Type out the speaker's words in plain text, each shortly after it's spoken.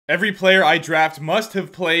Every player I draft must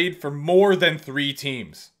have played for more than 3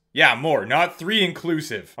 teams. Yeah, more, not 3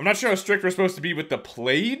 inclusive. I'm not sure how strict we're supposed to be with the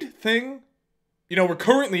played thing. You know, we're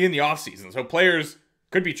currently in the offseason, so players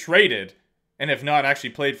could be traded and have not actually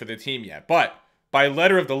played for the team yet. But by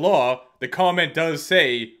letter of the law, the comment does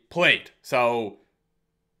say played. So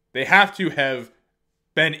they have to have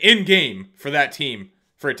been in-game for that team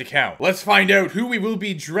for it to count. Let's find out who we will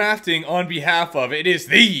be drafting on behalf of. It is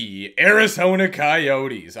the Arizona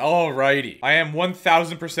Coyotes. Alrighty. I am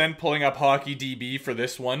 1000% pulling up Hockey DB for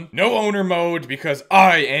this one. No owner mode because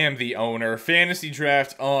I am the owner. Fantasy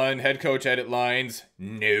draft on, head coach edit lines.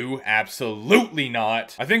 No, absolutely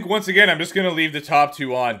not. I think once again, I'm just gonna leave the top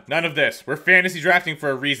 2 on. None of this. We're fantasy drafting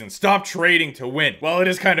for a reason. Stop trading to win. Well, it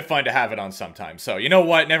is kind of fun to have it on sometimes. So, you know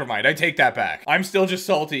what? Never mind. I take that back. I'm still just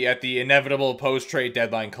salty at the inevitable post-trade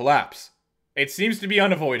deadline collapse. It seems to be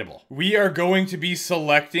unavoidable. We are going to be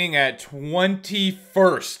selecting at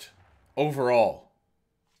 21st overall.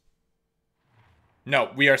 No,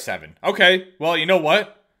 we are 7. Okay, well, you know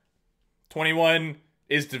what? 21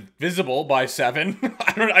 is divisible by 7.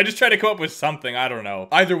 I just try to come up with something, I don't know.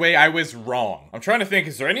 Either way, I was wrong. I'm trying to think,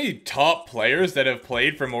 is there any top players that have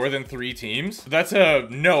played for more than 3 teams? That's a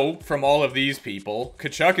no from all of these people.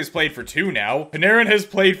 Kachuk has played for 2 now. Panarin has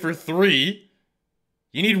played for 3.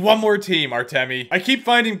 You need 1 more team, Artemi. I keep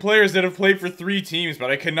finding players that have played for 3 teams,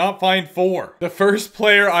 but I cannot find 4. The first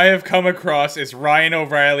player I have come across is Ryan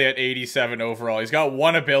O'Reilly at 87 overall. He's got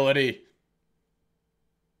 1 ability.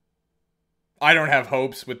 I don't have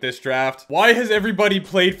hopes with this draft. Why has everybody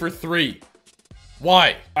played for 3?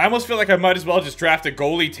 Why? I almost feel like I might as well just draft a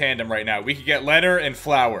goalie tandem right now. We could get Leonard and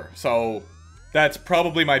Flower. So that's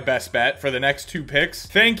probably my best bet for the next 2 picks.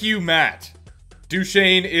 Thank you, Matt.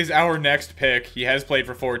 Duchesne is our next pick. He has played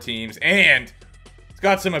for 4 teams and he's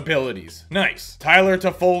got some abilities. Nice. Tyler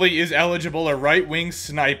Toffoli is eligible, a right-wing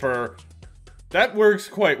sniper. That works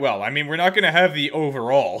quite well. I mean, we're not going to have the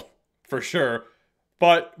overall, for sure.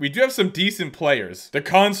 But we do have some decent players. The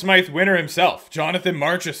Conn Smythe winner himself, Jonathan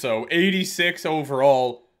Marchessault, 86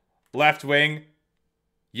 overall, left wing.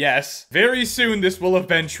 Yes, very soon this will have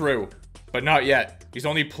been true, but not yet. He's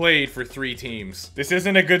only played for 3 teams. This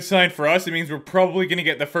isn't a good sign for us. It means we're probably going to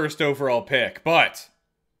get the first overall pick, but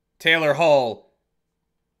Taylor Hall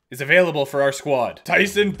is available for our squad.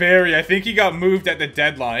 Tyson Barrie, I think he got moved at the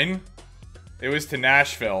deadline. It was to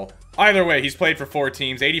Nashville. Either way, he's played for 4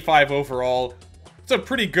 teams, 85 overall. It's a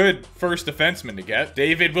pretty good first defenseman to get.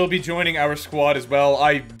 David will be joining our squad as well.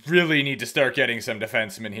 I really need to start getting some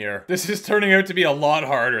defensemen here. This is turning out to be a lot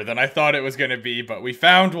harder than I thought it was going to be, but we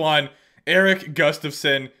found one. Eric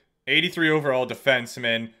Gustafsson, 83 overall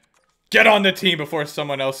defenseman. Get on the team before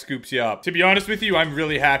someone else scoops you up. To be honest with you, I'm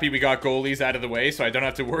really happy we got goalies out of the way, so I don't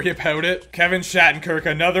have to worry about it. Kevin Shattenkirk,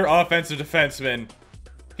 another offensive defenseman.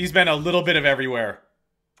 He's been a little bit of everywhere.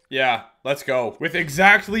 Yeah, let's go. With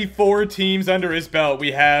exactly 4 teams under his belt,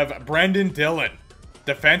 we have Brendan Dillon.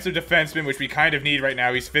 Defensive defenseman, which we kind of need right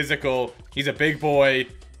now. He's physical, he's a big boy,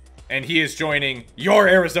 and he is joining your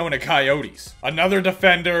Arizona Coyotes. Another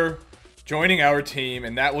defender joining our team,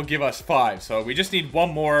 and that will give us 5. So we just need 1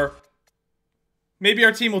 more. Maybe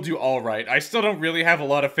our team will do all right. I still don't really have a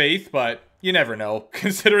lot of faith, but you never know.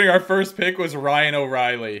 Considering our first pick was Ryan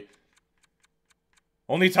O'Reilly.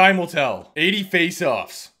 Only time will tell. 80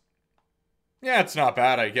 face-offs. Yeah, it's not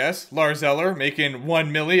bad, I guess. Lars Eller making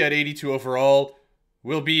 1 milli at 82 overall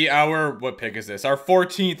will be our, what pick is this? Our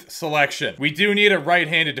 14th selection. We do need a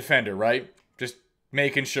right-handed defender, right? Just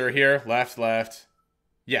making sure here. Left, left.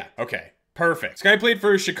 Yeah, okay. Perfect. This guy played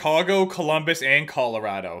for Chicago, Columbus, and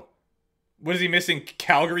Colorado. What is he missing?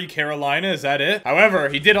 Calgary, Carolina? Is that it? However,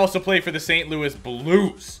 he did also play for the St. Louis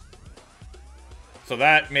Blues. So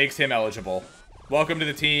that makes him eligible. Welcome to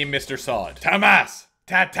the team, Mr. Sod. Tamas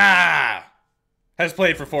Tata has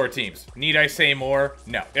played for 4 teams. Need I say more?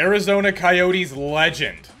 No. Arizona Coyotes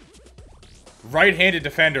legend. Right-handed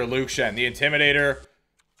defender, Luke Shen, the Intimidator.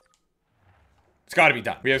 It's got to be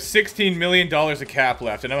done. We have $16 million of cap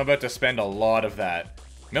left, and I'm about to spend a lot of that.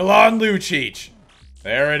 Milan Lucic.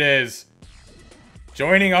 There it is.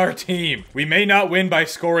 Joining our team. We may not win by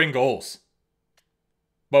scoring goals,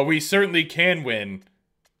 but we certainly can win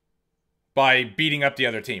by beating up the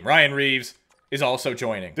other team. Ryan Reeves is also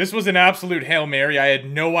joining. This was an absolute Hail Mary. I had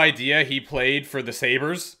no idea he played for the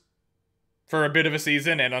Sabres for a bit of a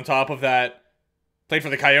season, and on top of that, played for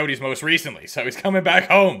the Coyotes most recently, so he's coming back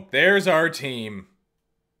home. There's our team.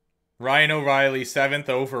 Ryan O'Reilly, 7th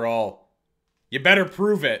overall. You better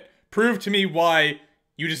prove it. Prove to me why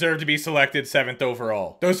you deserve to be selected 7th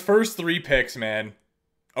overall. Those first 3 picks, man.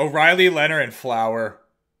 O'Reilly, Leonard, and Flower.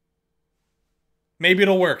 Maybe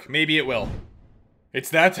it'll work. Maybe it will. It's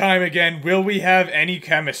that time again. Will we have any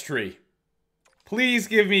chemistry? Please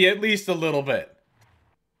give me at least a little bit.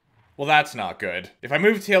 Well, that's not good. If I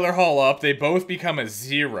move Taylor Hall up, they both become a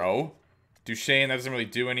 0. Duchesne, that doesn't really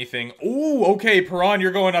do anything. Ooh, okay, Perron,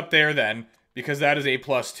 you're going up there then. Because that is a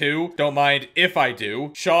 +2. Don't mind if I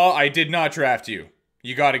do. Shaw, I did not draft you.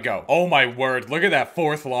 You gotta go. Oh my word, look at that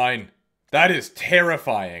 4th line. That is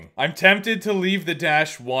terrifying. I'm tempted to leave the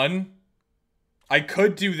 -1. I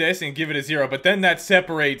could do this and give it a 0, but then that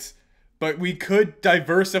separates. But we could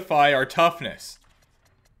diversify our toughness.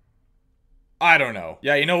 I don't know.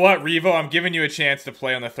 Yeah, you know what, Revo? I'm giving you a chance to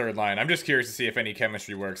play on the 3rd line. I'm just curious to see if any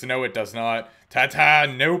chemistry works. No, it does not. Ta-ta,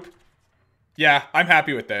 nope. Yeah, I'm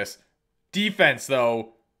happy with this. Defense,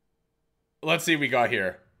 though. Let's see what we got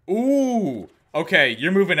here. Ooh. Okay,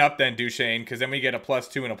 you're moving up then, Duchesne, because then we get a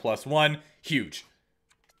 +2 and a +1. Huge.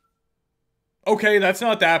 Okay, that's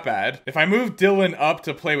not that bad. If I move Dylan up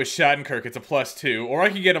to play with Shattenkirk, it's a +2. Or I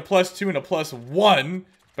could get a +2 and a +1,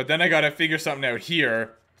 but then I gotta figure something out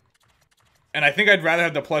here. And I think I'd rather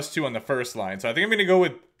have the +2 on the 1st line. So I think I'm gonna go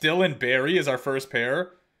with Dylan Barry as our first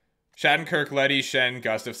pair. Shattenkirk, Letty, Shen,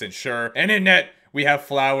 Gustafson, sure. And in net, we have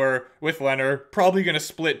Flower with Leonard, probably gonna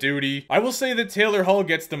split duty. I will say that Taylor Hall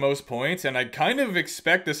gets the most points, and I kind of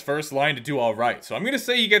expect this first line to do alright. So I'm gonna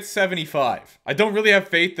say he gets 75. I don't really have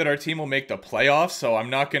faith that our team will make the playoffs, so I'm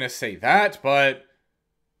not gonna say that, but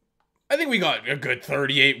I think we got a good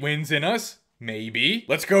 38 wins in us. Maybe.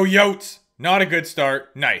 Let's go, Yotes! Not a good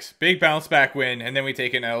start. Nice. Big bounce back win, and then we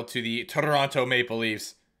take an L to the Toronto Maple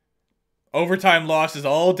Leafs. Overtime losses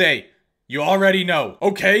all day. You already know.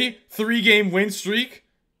 Okay, 3-game win streak.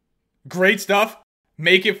 Great stuff.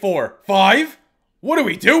 Make it 4. 5? What are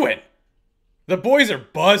we doing? The boys are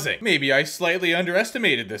buzzing. Maybe I slightly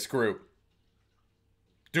underestimated this group.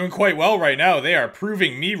 Doing quite well right now. They are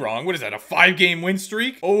proving me wrong. What is that, a 5-game win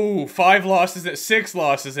streak? Oh, 6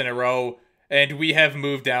 losses in a row, and we have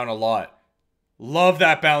moved down a lot. Love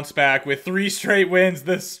that bounce back with 3 straight wins.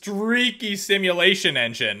 The streaky simulation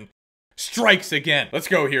engine strikes again. Let's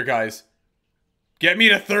go here, guys. Get me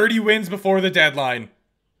to 30 wins before the deadline.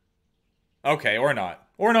 Okay, or not.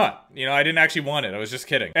 Or not. You know, I didn't actually want it. I was just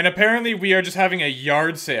kidding. And apparently we are just having a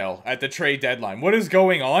yard sale at the trade deadline. What is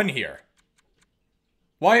going on here?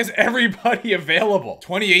 Why is everybody available?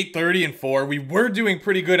 28, 30, and 4. We were doing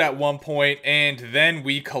pretty good at one point, and then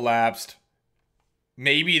we collapsed.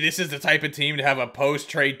 Maybe this is the type of team to have a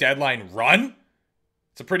post-trade deadline run?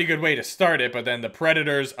 It's a pretty good way to start it, but then the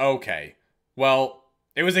Predators, okay. Well,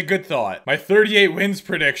 it was a good thought. My 38 wins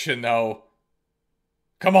prediction, though.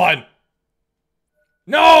 Come on.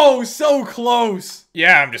 No, so close.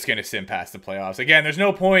 Yeah, I'm just gonna sim past the playoffs. Again, there's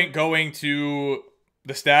no point going to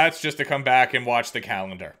the stats just to come back and watch the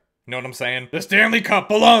calendar. You know what I'm saying? The Stanley Cup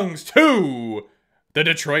belongs to the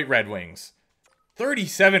Detroit Red Wings.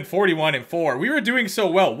 37, 41, and 4. We were doing so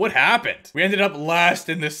well. What happened? We ended up last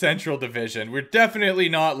in the Central Division. We're definitely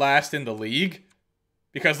not last in the league.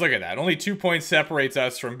 Because look at that. Only 2 points separates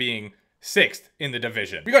us from being 6th in the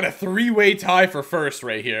division. We got a 3-way tie for first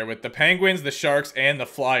right here with the Penguins, the Sharks, and the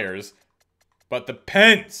Flyers. But the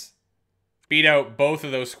Pens beat out both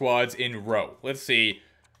of those squads in a row. Let's see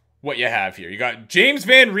what you have here. You got James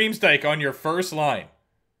Van Riemsdyk on your first line.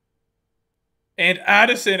 And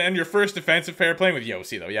Addison and your first defensive pair playing with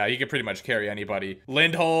Yossi, though. Yeah, he could pretty much carry anybody.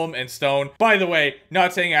 Lindholm and Stone. By the way,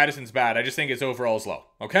 not saying Addison's bad. I just think his overall is low.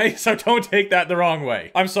 Okay? So don't take that the wrong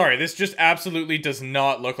way. I'm sorry. This just absolutely does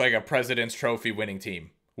not look like a President's Trophy winning team.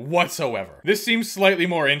 Whatsoever. This seems slightly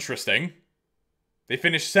more interesting. They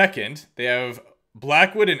finished second. They have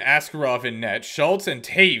Blackwood and Askarov in net. Schultz and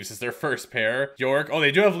Taves is their first pair. York. Oh,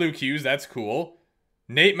 they do have Luke Hughes. That's cool.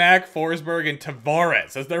 Nate Mack, Forsberg, and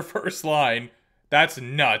Tavares as their first line. That's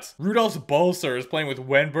nuts. Rudolph Bolser is playing with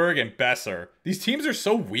Wenberg and Besser. These teams are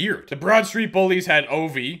so weird. The Broad Street Bullies had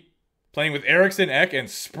Ovi playing with Eriksson, Ek, and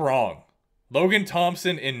Sprong. Logan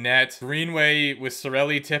Thompson in net. Greenway with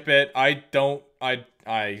Sorelli, Tippett.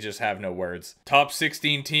 I just have no words. Top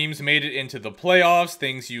 16 teams made it into the playoffs.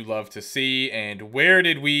 Things you love to see. And where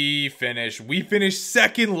did we finish? We finished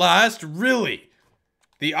second last? Really?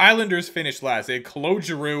 The Islanders finished last. They had Claude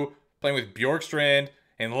Giroux playing with Bjorkstrand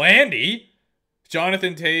and Landy.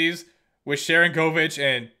 Jonathan Taves with Sharon Govich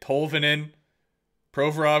and Tolvanen.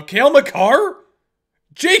 Provorov. Cale Makar?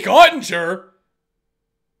 Jake Ottinger?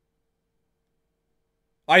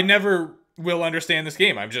 I never will understand this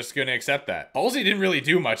game. I'm just going to accept that. Halsey didn't really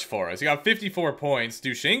do much for us. He got 54 points.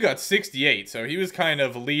 Duchesne got 68, so he was kind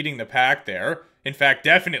of leading the pack there. In fact,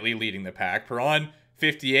 definitely leading the pack. Perron,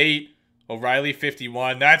 58. O'Reilly,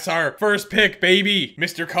 51. That's our first pick, baby.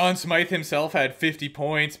 Mr. Conn Smythe himself had 50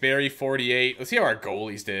 points. Barry, 48. Let's see how our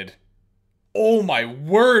goalies did. Oh my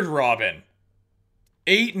word, Robin.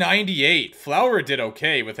 898. Flower did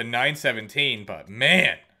okay with a 917, but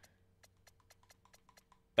man,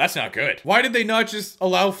 that's not good. Why did they not just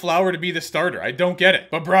allow Flower to be the starter? I don't get it.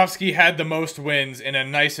 Bobrovsky had the most wins in a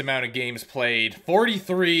nice amount of games played.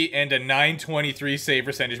 43 and a 923 save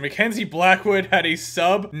percentage. Mackenzie Blackwood had a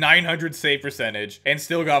sub 900 save percentage and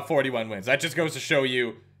still got 41 wins. That just goes to show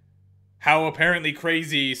you how apparently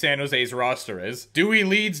crazy San Jose's roster is. Dewey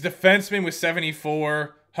leads defenseman with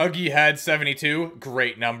 74. Huggy had 72.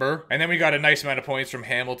 Great number. And then we got a nice amount of points from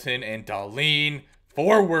Hamilton and Dahlin.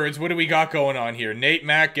 Forwards, what do we got going on here? Nate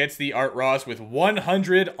Mack gets the Art Ross with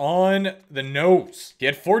 100 on the nose. He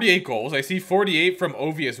had 48 goals. I see 48 from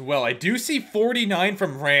Ovi as well. I do see 49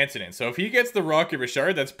 from Rantanen. So if he gets the Rocket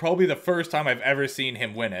Richard, that's probably the first time I've ever seen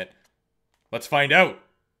him win it. Let's find out.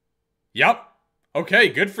 Yup. Okay,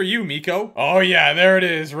 good for you, Mikko. Oh yeah, there it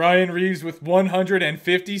is. Ryan Reeves with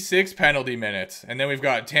 156 penalty minutes. And then we've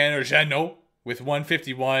got Tanner Jeannot with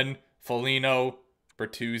 151. Foligno,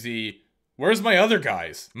 Bertuzzi. Where's my other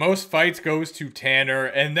guys? Most fights goes to Tanner,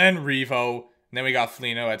 and then Revo. And then we got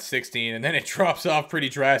Foligno at 16, and then it drops off pretty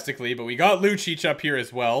drastically. But we got Lucic up here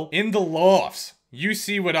as well. In the lofts, you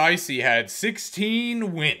see what I see had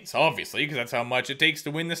 16 wins, obviously, because that's how much it takes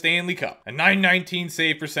to win the Stanley Cup. A 919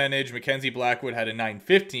 save percentage. Mackenzie Blackwood had a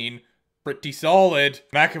 915. Pretty solid.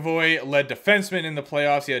 McAvoy led defenseman in the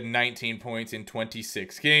playoffs. He had 19 points in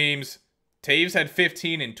 26 games. Taves had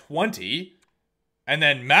 15 and 20. And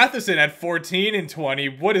then Matheson had 14 and 20.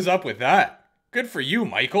 What is up with that? Good for you,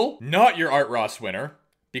 Michael. Not your Art Ross winner,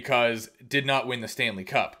 because did not win the Stanley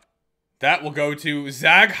Cup. That will go to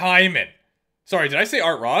Zach Hyman. Sorry, did I say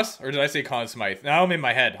Art Ross or did I say Conn Smythe? Now I'm in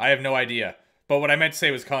my head. I have no idea. But what I meant to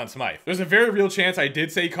say was Conn Smythe. There's a very real chance I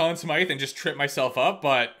did say Conn Smythe and just tripped myself up,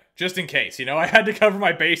 but just in case, you know, I had to cover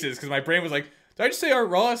my bases because my brain was like, did I just say Art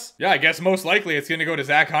Ross? Yeah, I guess most likely it's going to go to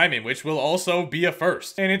Zach Hyman, which will also be a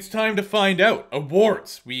first. And it's time to find out.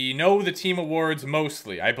 Awards. We know the team awards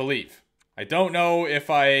mostly, I believe. I don't know if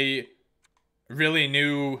I really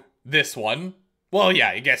knew this one. Well, yeah,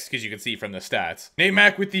 I guess because you can see from the stats. Nate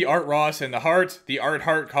Mack with the Art Ross and the Hart. The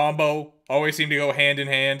Art-Hart combo always seem to go hand in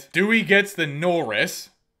hand. Dewey gets the Norris.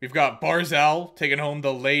 We've got Barzal taking home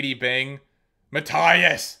the Lady Bing.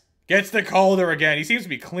 Matthias gets the Calder again. He seems to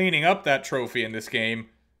be cleaning up that trophy in this game.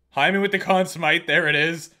 Hyman with the Conn Smythe. There it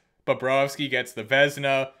is. Bobrovsky gets the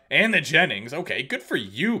Vezina and the Jennings. Okay, good for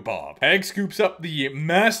you, Bob. Hag scoops up the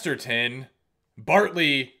Masterton.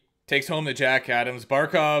 Bartley takes home the Jack Adams.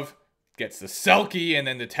 Barkov gets the Selke, and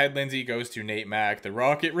then the Ted Lindsay goes to Nate Mack. The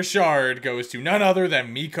Rocket Richard goes to none other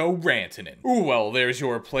than Mikko Rantanen. Ooh, well, there's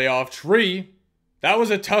your playoff tree. That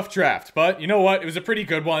was a tough draft, but you know what? It was a pretty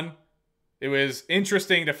good one. It was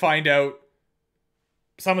interesting to find out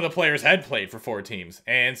some of the players had played for 4 teams,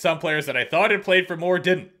 and some players that I thought had played for more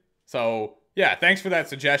didn't. So, yeah, thanks for that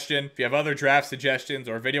suggestion. If you have other draft suggestions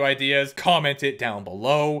or video ideas, comment it down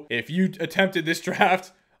below. If you attempted this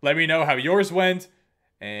draft, let me know how yours went.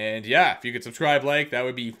 And yeah, if you could subscribe, like, that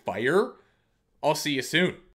would be fire. I'll see you soon.